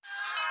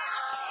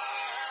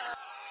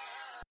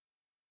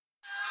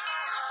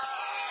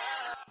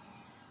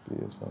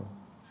PS4.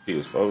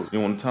 PS4.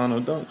 You want to turn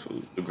no dunks?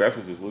 The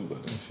graphics just look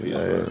better.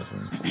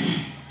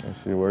 That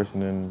shit worse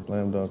than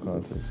Slam Dunk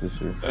Contest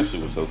this year. That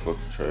shit was so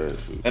fucking trash.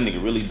 Dude. That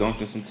nigga really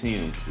dunked in some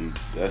Tims.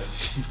 That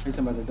shit. You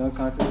talking about the dunk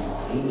contest?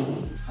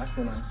 I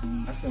still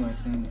ain't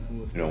seen the full.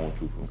 You don't want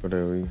truthful. What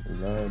that we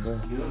live, bro?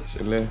 Yeah.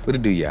 Shit, what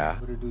it do, y'all?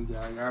 What it do,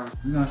 y'all?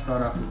 We gonna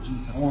start off with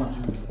G-Town. I want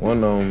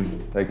G-Town.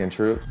 One taking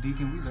trips.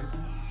 Deacon, we like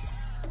that.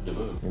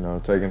 You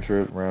know, taking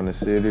trip around the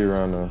city,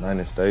 around the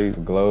United States,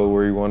 globe,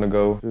 where you want to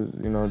go.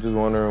 Just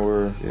wondering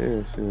where,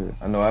 shit.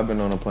 I know I've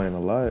been on a plane a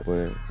lot,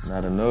 but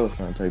not enough.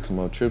 Trying to take some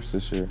more trips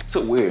this year.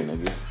 To where,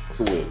 nigga?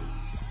 To where?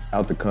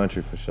 Out the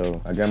country for sure.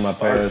 I got my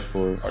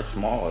passport. Start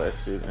small, that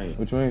shit ain't.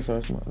 What you mean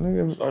start small?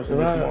 Nigga, start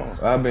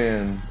small. I've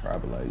been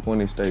probably like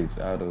 20 states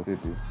out of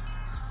 50.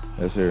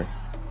 That's here.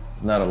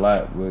 It's not a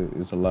lot, but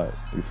it's a lot.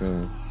 You feel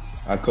me?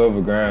 I cover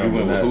ground.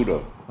 You went with who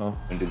though? Huh?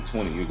 And then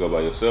 20, you go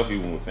by yourself,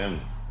 you went with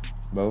family?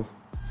 Both.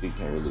 You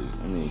can't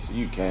really,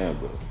 you can,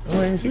 but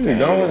shit,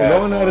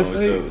 going out of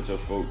state. With your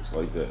folks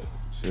like that.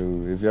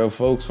 Shoot, if your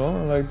folks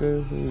fun like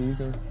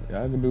that,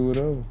 I can do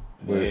whatever.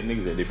 But yeah,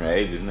 niggas at different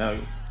ages now.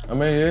 I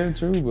mean, yeah,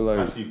 true, but like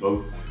I see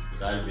both points,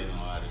 because I've been on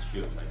a lot of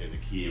trips, like as a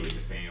kid with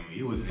the family.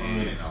 It was fun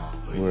and all,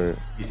 but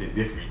it's a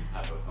different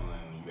type of fun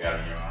when you're out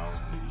on your own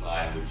and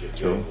flying with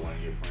yourself or one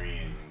of your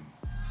friends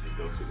and just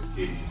go to the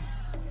city.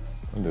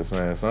 I'm just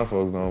saying, some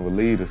folks don't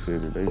believe the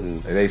city.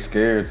 They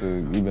scared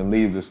to even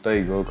leave the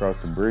state, go across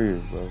the bridge,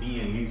 bro.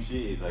 Seeing new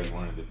shit is like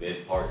one of the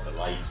best parts of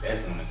life.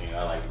 That's one of the things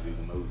I like to do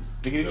the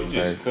most. Nigga, you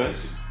just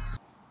cuss.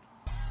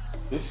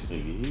 This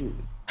nigga here.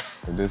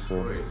 Is this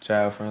a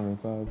child-friendly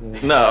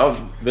podcast? No,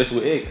 I'm best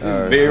with X.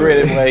 Very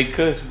ready to like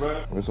cuss, bro.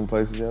 Where's some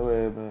places y'all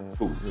at, man?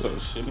 Cool. So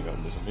shit, nigga,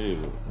 I'm just big.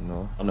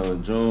 No. I know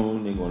in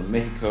June, nigga going to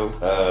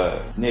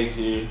Mexico. Next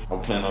year,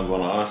 I'm planning on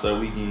going to All-Star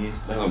Weekend.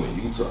 I'm going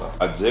to Utah.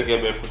 I just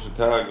got back from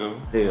Chicago.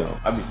 Hell,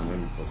 I be from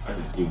everywhere.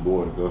 I just get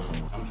bored to go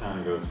somewhere. I'm trying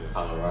to go to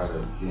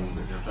Colorado. I'm trying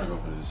to go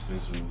for the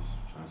dispensaries.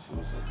 Trying to see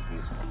what's up with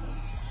this.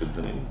 I'm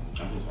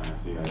just trying to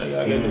see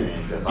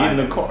get in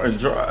the car and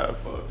drive.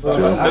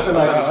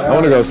 I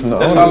want to go snow.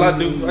 That's all I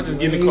do. I just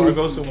get in the car and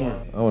go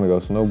somewhere. I want to go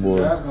snowboard.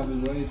 Drive gonna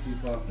be way too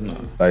far. No.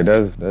 Like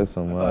that's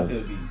something. I thought it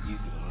would be easy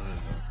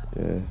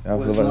to learn Yeah, I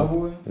What, feel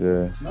snowboarding?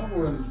 Yeah.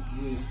 Snowboarding,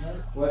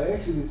 well,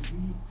 actually,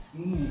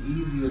 skiing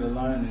easier to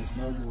learn than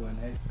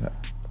snowboarding.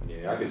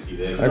 Yeah, I can see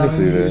that. I can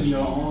see that.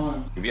 Your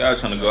arm. If y'all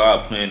trying to go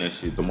out playing that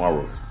shit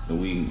tomorrow,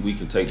 then we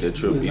can take that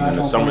trip even in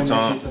the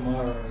summertime.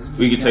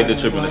 We can take that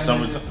trip in the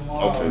summertime.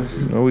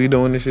 Okay. No, we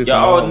doing this shit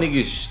Y'all tomorrow.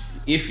 niggas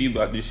iffy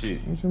about this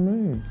shit. What you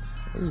mean?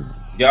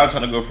 Y'all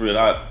trying to go for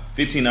a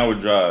 15-hour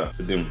drive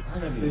to them. I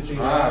can be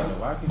drive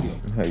though. I can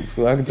be. Hey,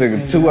 fool, I can take a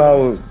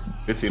 2-hour,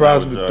 15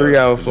 possibly hour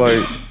 3-hour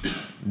flight.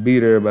 Be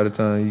there by the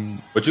time you.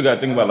 But you gotta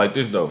think about it like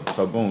this though.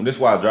 So boom, this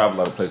is why I drive a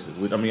lot of places.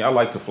 Which I mean, I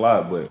like to fly,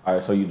 but all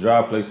right. So you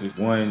drive places.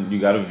 One, you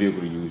got a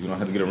vehicle to use. You don't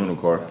have to get a rental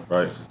car,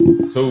 right?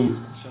 Two,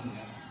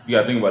 you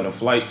gotta think about the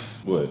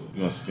flights. What you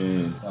gonna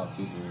spend?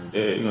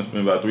 You're gonna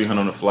spend about $300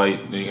 on the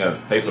flight. Then you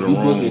gotta pay for the You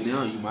book room. it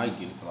now, you might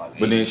get it for like.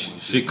 But then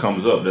shit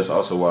comes up. That's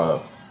also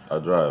why I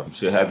drive.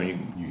 Shit happen.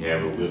 You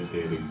have a whip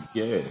there.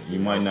 Yeah, you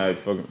might not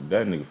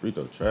that nigga free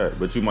throw track,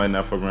 but you might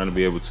not fuck around to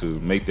be able to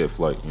make that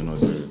flight. You know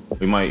what I'm saying?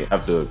 We might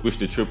have to switch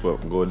the trip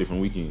up and go a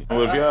different weekend.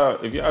 Well,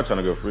 if y'all trying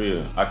to go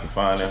free, I can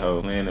find that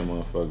hoe, land that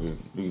motherfucker,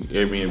 do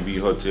Airbnb,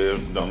 hotel,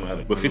 don't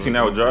matter. But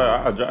 15-hour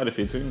drive, I'll drive the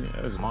 15.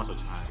 I'm also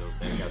trying to go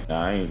back out.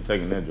 Nah, I ain't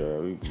taking that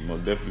drive. We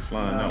most definitely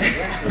flying out.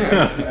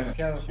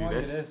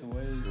 California, that's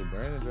way.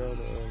 Brandon drove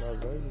to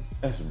Las Vegas.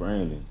 That's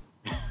Brandon.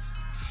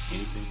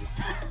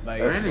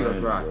 Like, That's Brandon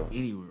gonna Brandon, drive bro.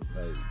 anywhere.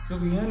 Like, To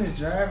be honest,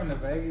 driving to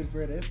Vegas,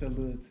 bro, that's a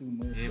little too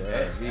much. he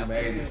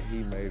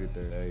Made it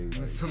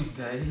there. Some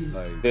days.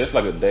 Like Yeah, it's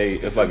like a day.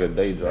 It's like a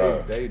day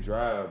drive. they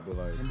drive, but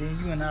like. And then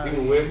you and I.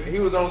 He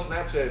was on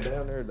Snapchat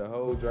down there the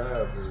whole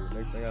drive. But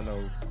next thing I know,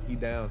 he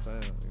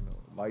downtown. You know,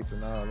 lights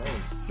and all on.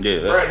 Yeah,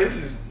 Bro, this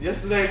is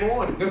yesterday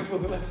morning.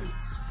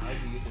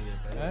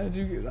 How did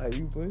you get like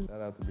you put?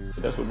 Shout out to dude.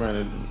 that's what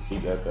Brandon. He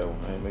got that one.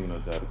 I ain't making no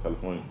drive to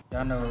California.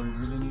 Y'all know where we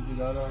really need to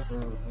go though.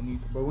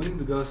 But we need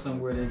to go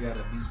somewhere they got a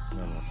beach.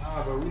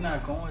 Nah, bro, we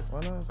not going. Why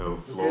not? So,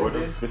 Florida.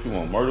 What you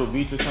want, Myrtle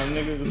Beach or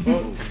something, nigga? The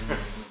fuck?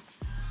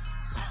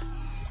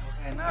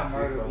 Okay, not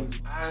Myrtle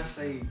Beach. I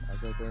say,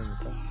 I got there in the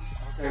car.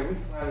 okay, we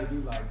could probably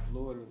do like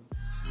Florida.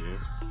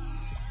 Yeah.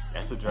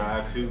 That's a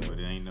drive too, but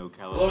it ain't no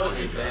Florida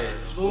California ain't drive. bad.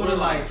 Florida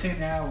like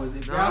 10 hours.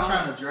 If y'all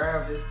trying to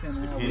drive this 10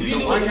 hours, You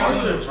know Why what? y'all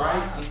gonna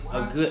drive? It's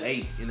a good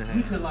 8.5.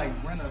 we could like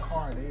rent a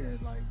car there,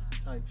 like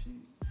type shit.